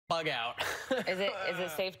bug out. Is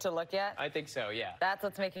it safe to look yet? I think so, yeah. That's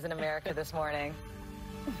what's making in America this morning.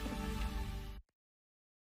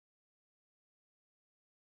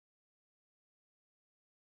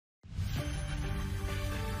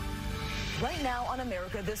 Right now on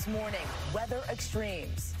America This Morning, weather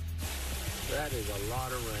extremes. That is a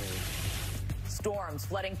lot of rain. Storms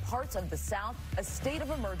flooding parts of the South, a state of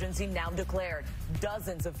emergency now declared.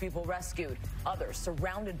 Dozens of people rescued, others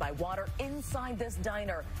surrounded by water inside this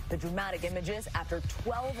diner. The dramatic images after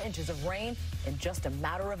 12 inches of rain in just a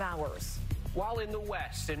matter of hours. While in the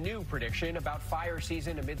West, a new prediction about fire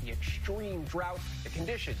season amid the extreme drought, the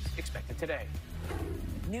conditions expected today.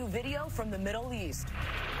 New video from the Middle East.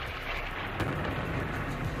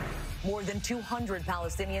 More than 200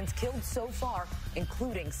 Palestinians killed so far,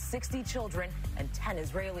 including 60 children and 10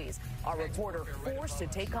 Israelis. Our reporter forced to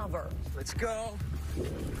take cover. Let's go.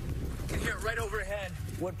 Can hear it right overhead.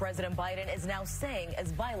 What President Biden is now saying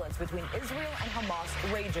as violence between Israel and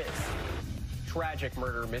Hamas rages. Tragic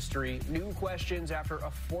murder mystery. New questions after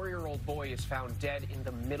a 4-year-old boy is found dead in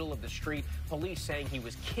the middle of the street. Police saying he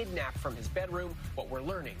was kidnapped from his bedroom. What we're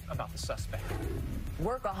learning about the suspect.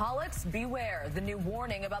 Workaholics, beware. The new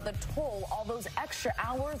warning about the toll all those extra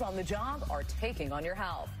hours on the job are taking on your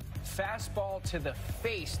health. Fastball to the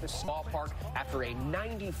face, the ballpark after a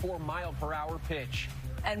 94-mile-per-hour pitch.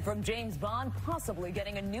 And from James Bond possibly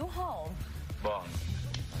getting a new home. Bond.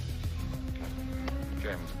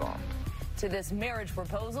 James Bond. To this marriage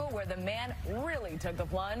proposal where the man really took the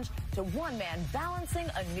plunge, to one man balancing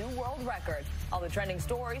a new world record. All the trending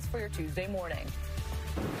stories for your Tuesday morning.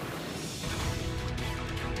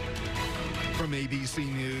 From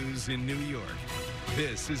ABC News in New York,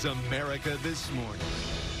 this is America This Morning.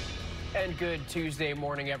 And good Tuesday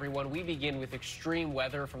morning, everyone. We begin with extreme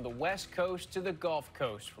weather from the West Coast to the Gulf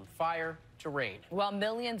Coast, from fire to rain. While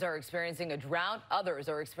millions are experiencing a drought, others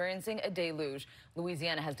are experiencing a deluge.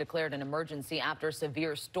 Louisiana has declared an emergency after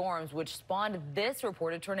severe storms, which spawned this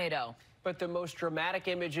reported tornado. But the most dramatic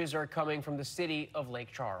images are coming from the city of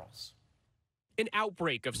Lake Charles. An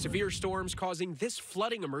outbreak of severe storms causing this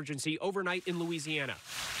flooding emergency overnight in Louisiana.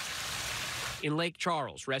 In Lake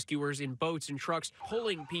Charles, rescuers in boats and trucks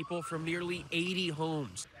pulling people from nearly 80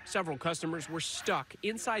 homes. Several customers were stuck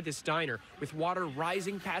inside this diner with water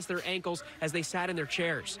rising past their ankles as they sat in their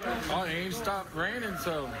chairs. Oh, it ain't stopped raining,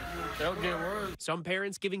 so they'll get worse. Some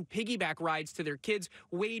parents giving piggyback rides to their kids,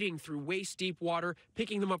 wading through waist-deep water,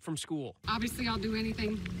 picking them up from school. Obviously, I'll do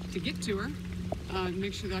anything to get to her.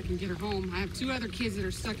 Make sure that I can get her home. I have 2 other kids that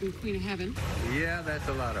are stuck in Queen of Heaven. Yeah, that's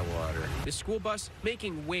a lot of water. The school bus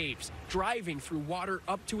making waves, driving through water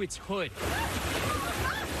up to its hood.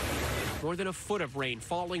 More than a foot of rain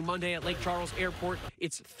falling Monday at Lake Charles Airport,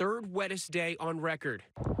 its 3rd wettest day on record.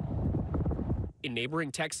 In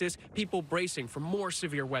neighboring Texas, people bracing for more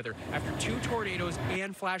severe weather after 2 tornadoes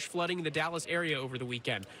and flash flooding in the Dallas area over the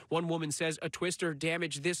weekend. One woman says a twister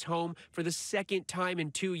damaged this home for the 2nd time in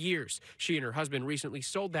 2 years. She and her husband recently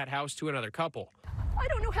sold that house to another couple. I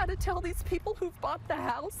don't know how to tell these people who've bought the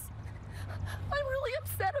house. I'm really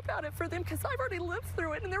upset about it for them because I've already lived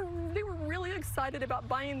through it, and they were really excited about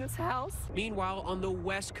buying this house. Meanwhile, on the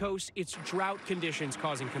West Coast, it's drought conditions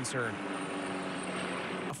causing concern.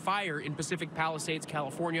 A fire in Pacific Palisades,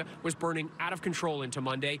 California, was burning out of control into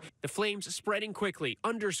Monday. The flames spreading quickly,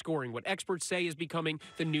 underscoring what experts say is becoming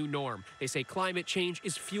the new norm. They say climate change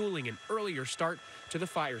is fueling an earlier start to the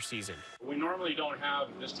fire season. We normally don't have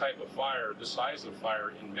this type of fire, the size of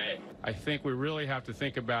fire, in May. I think we really have to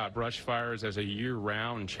think about brush fires as a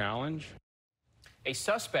year-round challenge. A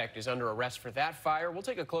suspect is under arrest for that fire. We'll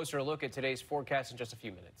take a closer look at today's forecast in just a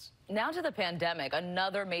few minutes. Now to the pandemic.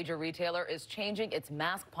 Another major retailer is changing its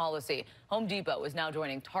mask policy. Home Depot is now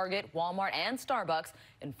joining Target, Walmart, and Starbucks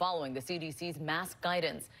in following the CDC's mask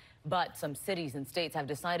guidance. But some cities and states have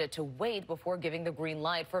decided to wait before giving the green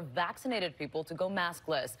light for vaccinated people to go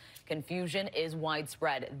maskless. Confusion is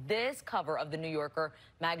widespread. This cover of the New Yorker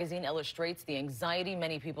magazine illustrates the anxiety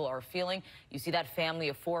many people are feeling. You see that family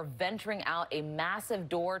of 4 venturing out a massive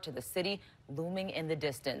door to the city looming in the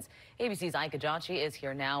distance. ABC's Ike Ajachi is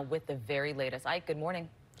here now with the very latest. Ike, good morning.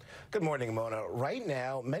 Good morning, Mona. Right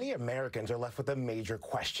now, many Americans are left with a major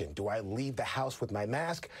question. Do I leave the house with my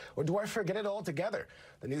mask, or do I forget it altogether?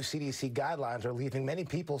 The new CDC guidelines are leaving many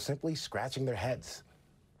people simply scratching their heads.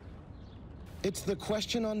 It's the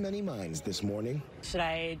question on many minds this morning. Should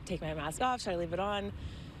I take my mask off? Should I leave it on?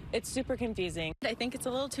 It's super confusing. I think it's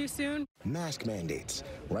a little too soon. Mask mandates.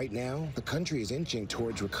 Right now, the country is inching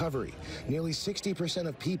towards recovery. Nearly 60%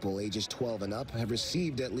 of people ages 12 and up have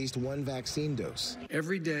received at least 1 vaccine dose.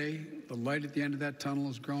 Every day, the light at the end of that tunnel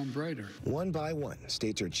is growing brighter. One by one,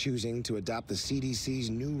 states are choosing to adopt the CDC's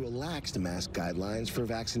new relaxed mask guidelines for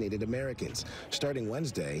vaccinated Americans. Starting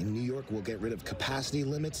Wednesday, New York will get rid of capacity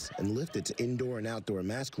limits and lift its indoor and outdoor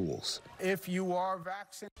mask rules. If you are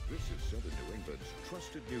vaccinated. This is Southern New England's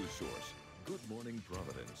trusted news source, Good Morning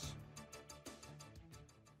Providence.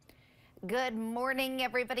 Good morning,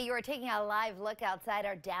 everybody. You are taking a live look outside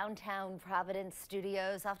our downtown Providence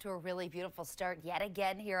studios. Off to a really beautiful start yet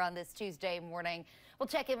again here on this Tuesday morning. We'll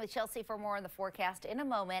check in with Chelsea for more on the forecast in a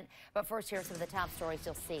moment. But first, here are some of the top stories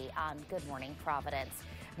you'll see on Good Morning Providence.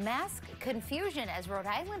 Mask confusion as Rhode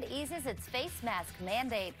Island eases its face mask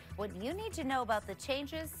mandate. What you need to know about the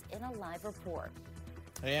changes in a live report.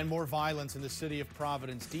 And more violence in the city of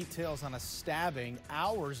Providence. Details on a stabbing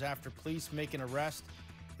hours after police make an arrest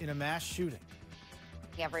in a mass shooting.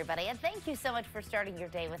 Everybody, and thank you so much for starting your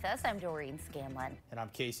day with us. I'm Doreen Scanlon. And I'm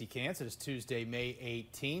Casey Kantz. It is Tuesday, May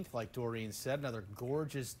 18th. Like Doreen said, another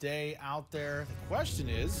gorgeous day out there. The question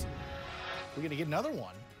is, we're going to get another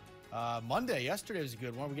one. Monday, yesterday was a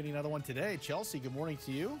good one. We're getting another one today. Chelsea, good morning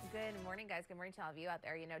to you. Good morning, guys. Good morning to all of you out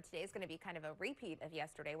there. You know, today is going to be kind of a repeat of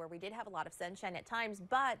yesterday where we did have a lot of sunshine at times,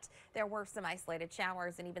 but there were some isolated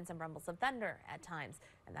showers and even some rumbles of thunder at times.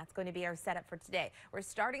 And that's going to be our setup for today. We're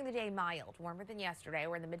starting the day mild, warmer than yesterday.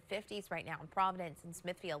 We're in the mid-50s right now in Providence and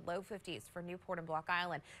Smithfield, low 50s for Newport and Block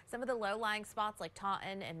Island. Some of the low-lying spots like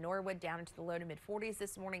Taunton and Norwood down into the low to mid-40s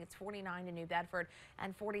this morning. It's 49 in New Bedford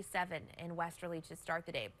and 47 in Westerly to start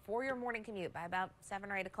the day. For your morning commute by about 7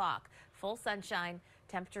 or 8 o'clock, full sunshine.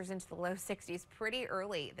 Temperatures into the low 60s pretty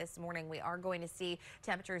early this morning. We are going to see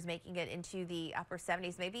temperatures making it into the upper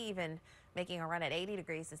 70s, maybe even making a run at 80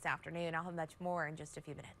 degrees this afternoon. I'll have much more in just a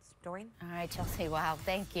few minutes. Doreen? All right, Chelsea. Wow,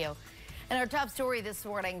 thank you. And our top story this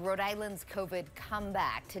morning, Rhode Island's COVID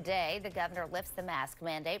comeback. Today, the governor lifts the mask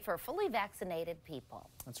mandate for fully vaccinated people.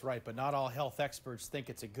 That's right, but not all health experts think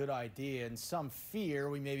it's a good idea, and some fear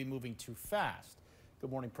we may be moving too fast.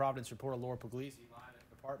 Good Morning Providence reporter Laura Puglisi live at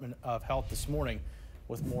the Department of Health this morning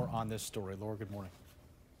with more on this story. Laura, good morning.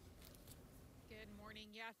 Good morning.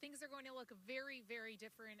 Yeah, things are going to look very, very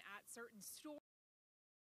different at certain stores.